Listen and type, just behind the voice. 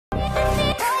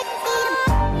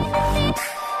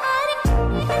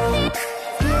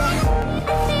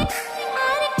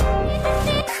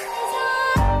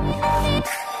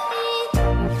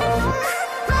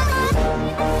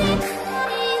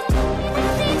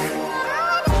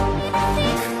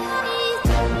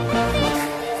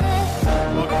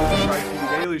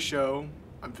today's show,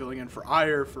 I'm filling in for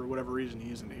Iyer for whatever reason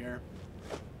he isn't here.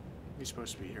 He's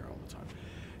supposed to be here all the time.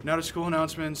 Now to school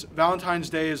announcements. Valentine's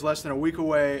Day is less than a week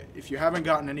away. If you haven't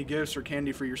gotten any gifts or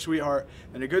candy for your sweetheart,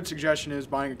 then a good suggestion is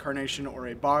buying a carnation or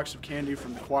a box of candy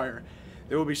from the choir.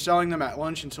 They will be selling them at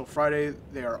lunch until Friday.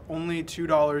 They are only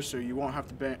 $2, so you won't have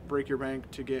to break your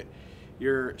bank to get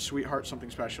your sweetheart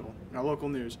something special. Now, local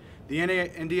news. The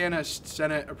Indiana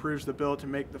Senate approves the bill to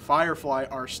make the firefly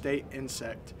our state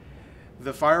insect.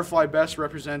 The firefly best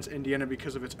represents Indiana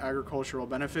because of its agricultural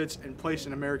benefits and place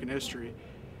in American history.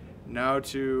 Now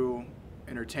to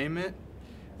entertainment.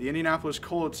 The Indianapolis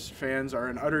Colts fans are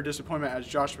in utter disappointment as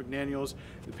Josh McDaniels,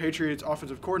 the Patriots'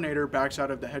 offensive coordinator, backs out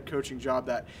of the head coaching job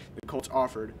that the Colts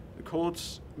offered. The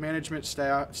Colts management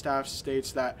staff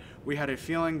states that we had a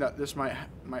feeling that this might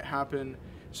happen,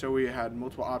 so we had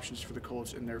multiple options for the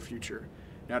Colts in their future.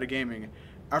 Now to gaming.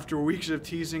 After weeks of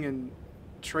teasing and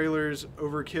trailers,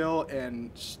 Overkill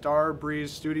and Starbreeze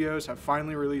Studios have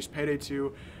finally released Payday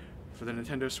 2 for the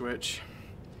Nintendo Switch.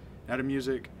 Now to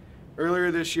music. Earlier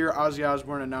this year, Ozzy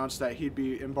Osbourne announced that he'd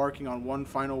be embarking on one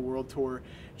final world tour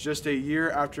just a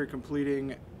year after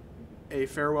completing a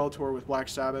farewell tour with Black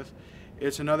Sabbath.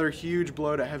 It's another huge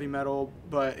blow to heavy metal,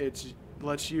 but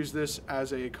let's use this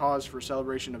as a cause for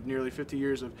celebration of nearly 50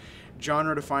 years of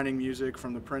genre-defining music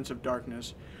from the Prince of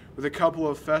Darkness. With a couple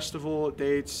of festival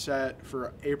dates set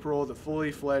for April, the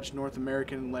fully fledged North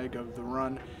American leg of the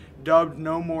run, dubbed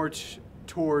No More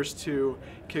Tours 2,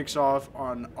 kicks off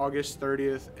on August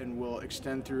 30th and will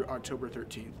extend through October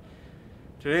 13th.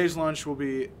 Today's lunch will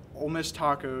be Ole Miss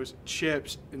tacos,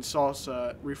 chips and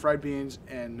salsa, refried beans,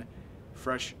 and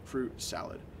fresh fruit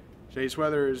salad. Today's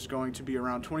weather is going to be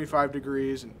around 25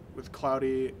 degrees with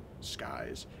cloudy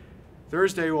skies.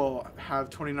 Thursday we'll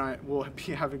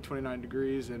be having 29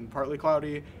 degrees and partly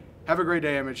cloudy. Have a great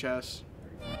day, MHS.